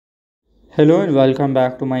Hello and welcome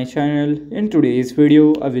back to my channel. In today's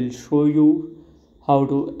video, I will show you how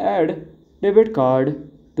to add debit card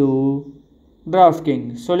to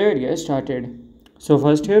DraftKings. So let's get started. So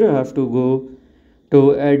first here you have to go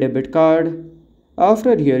to add debit card.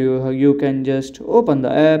 After here you can just open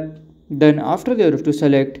the app. Then after there you have to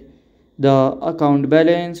select the account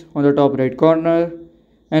balance on the top right corner.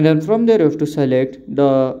 And then from there you have to select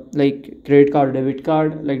the credit card, debit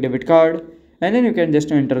card, debit card, and then you can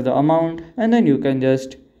just enter the amount and then you can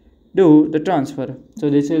just do the transfer.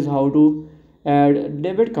 So this is how to add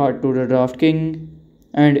debit card to the DraftKings.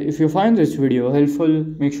 And if you find this video helpful,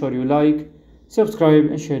 make sure you like, subscribe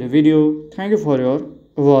and share the video. Thank you for your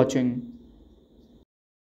watching.